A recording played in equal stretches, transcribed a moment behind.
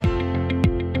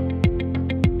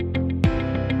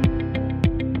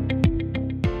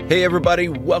Hey everybody,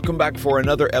 welcome back for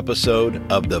another episode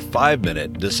of the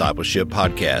 5-Minute Discipleship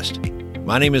Podcast.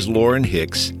 My name is Lauren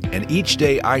Hicks, and each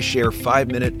day I share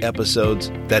 5-minute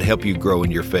episodes that help you grow in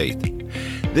your faith.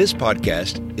 This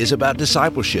podcast is about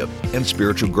discipleship and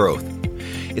spiritual growth.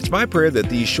 It's my prayer that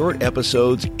these short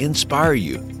episodes inspire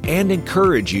you and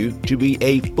encourage you to be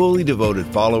a fully devoted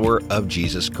follower of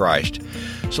Jesus Christ.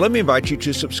 So let me invite you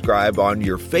to subscribe on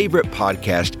your favorite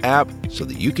podcast app so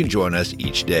that you can join us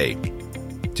each day.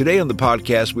 Today on the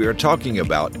podcast, we are talking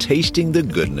about tasting the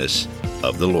goodness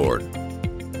of the Lord.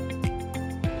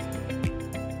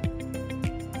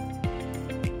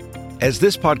 As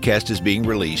this podcast is being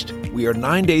released, we are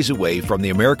 9 days away from the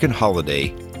American holiday,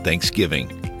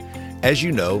 Thanksgiving. As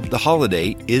you know, the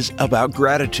holiday is about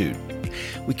gratitude.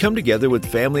 We come together with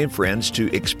family and friends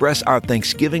to express our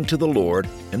thanksgiving to the Lord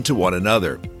and to one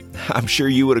another. I'm sure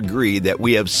you would agree that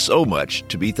we have so much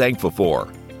to be thankful for.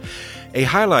 A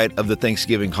highlight of the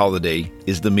Thanksgiving holiday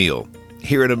is the meal.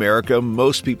 Here in America,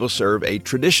 most people serve a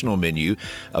traditional menu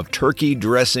of turkey,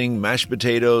 dressing, mashed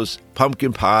potatoes,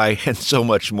 pumpkin pie, and so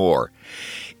much more.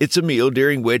 It's a meal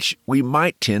during which we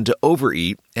might tend to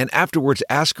overeat and afterwards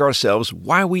ask ourselves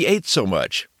why we ate so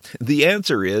much. The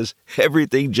answer is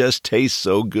everything just tastes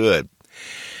so good.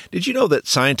 Did you know that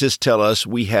scientists tell us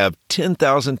we have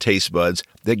 10,000 taste buds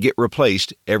that get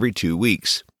replaced every 2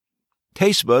 weeks?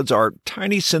 Taste buds are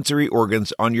tiny sensory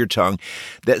organs on your tongue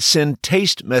that send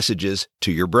taste messages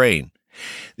to your brain.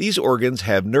 These organs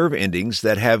have nerve endings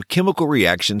that have chemical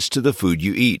reactions to the food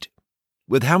you eat.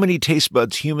 With how many taste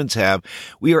buds humans have,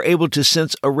 we are able to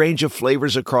sense a range of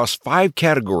flavors across 5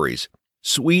 categories: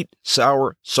 sweet,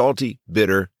 sour, salty,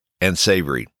 bitter, and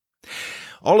savory.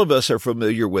 All of us are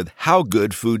familiar with how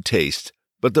good food tastes,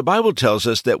 but the Bible tells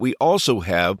us that we also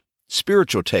have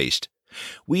spiritual taste.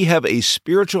 We have a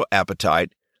spiritual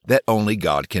appetite that only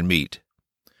God can meet.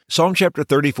 Psalm chapter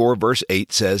 34, verse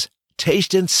 8 says,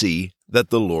 "Taste and see that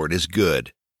the Lord is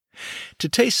good." To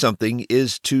taste something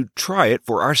is to try it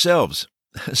for ourselves.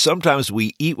 Sometimes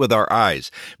we eat with our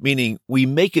eyes, meaning we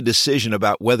make a decision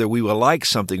about whether we will like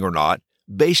something or not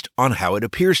based on how it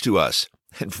appears to us.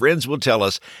 And friends will tell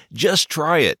us, just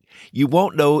try it. You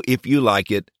won't know if you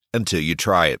like it until you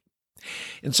try it.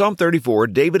 In Psalm 34,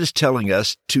 David is telling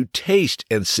us to taste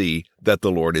and see that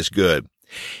the Lord is good.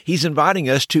 He's inviting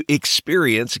us to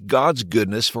experience God's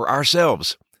goodness for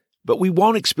ourselves. But we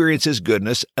won't experience His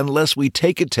goodness unless we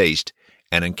take a taste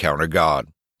and encounter God.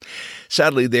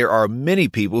 Sadly, there are many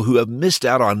people who have missed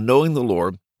out on knowing the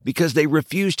Lord because they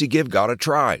refuse to give God a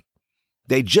try.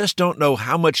 They just don't know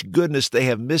how much goodness they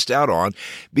have missed out on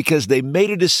because they made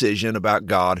a decision about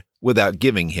God without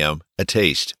giving Him a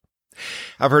taste.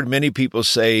 I've heard many people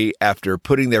say after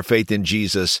putting their faith in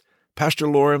Jesus, "Pastor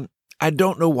Lauren, I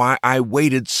don't know why I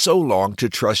waited so long to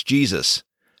trust Jesus.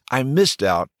 I missed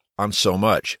out on so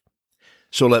much."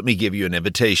 So let me give you an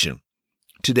invitation.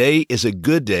 Today is a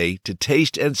good day to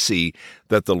taste and see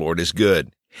that the Lord is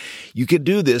good. You can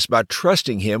do this by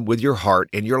trusting Him with your heart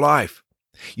and your life.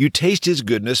 You taste His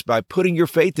goodness by putting your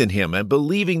faith in Him and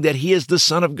believing that He is the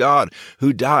Son of God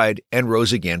who died and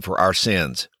rose again for our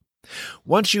sins.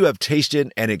 Once you have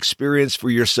tasted and experienced for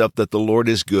yourself that the Lord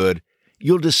is good,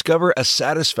 you'll discover a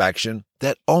satisfaction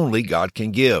that only God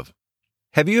can give.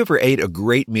 Have you ever ate a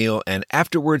great meal and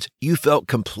afterwards you felt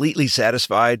completely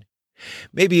satisfied?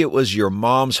 Maybe it was your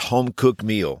mom's home-cooked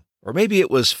meal, or maybe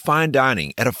it was fine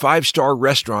dining at a 5-star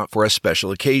restaurant for a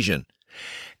special occasion.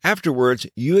 Afterwards,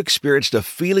 you experienced a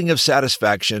feeling of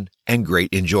satisfaction and great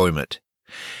enjoyment.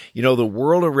 You know, the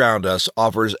world around us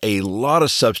offers a lot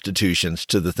of substitutions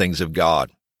to the things of God.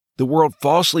 The world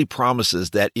falsely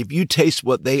promises that if you taste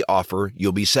what they offer,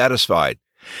 you'll be satisfied.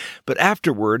 But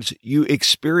afterwards, you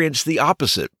experience the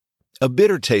opposite. A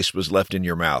bitter taste was left in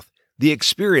your mouth. The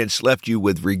experience left you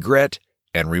with regret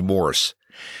and remorse.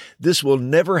 This will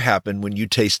never happen when you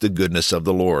taste the goodness of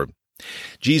the Lord.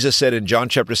 Jesus said in John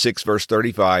chapter 6, verse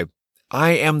 35, "I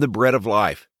am the bread of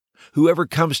life. Whoever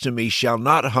comes to me shall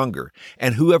not hunger,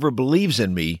 and whoever believes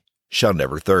in me shall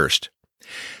never thirst."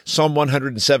 Psalm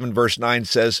 107 verse 9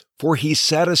 says, "For He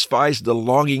satisfies the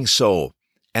longing soul,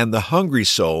 and the hungry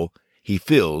soul He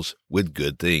fills with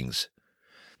good things."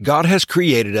 God has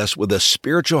created us with a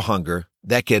spiritual hunger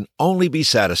that can only be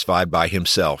satisfied by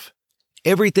Himself.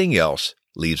 Everything else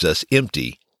leaves us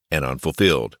empty and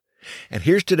unfulfilled. And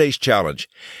here's today's challenge.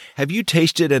 Have you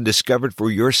tasted and discovered for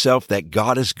yourself that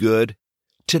God is good?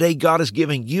 Today, God is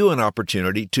giving you an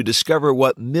opportunity to discover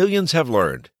what millions have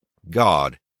learned.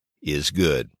 God is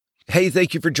good. Hey,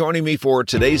 thank you for joining me for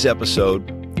today's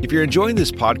episode. If you're enjoying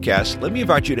this podcast, let me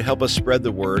invite you to help us spread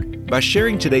the word by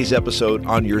sharing today's episode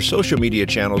on your social media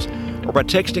channels or by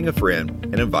texting a friend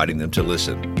and inviting them to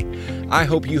listen. I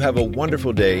hope you have a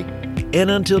wonderful day, and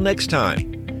until next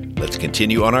time, let's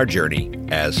continue on our journey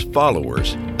as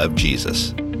followers of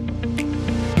Jesus.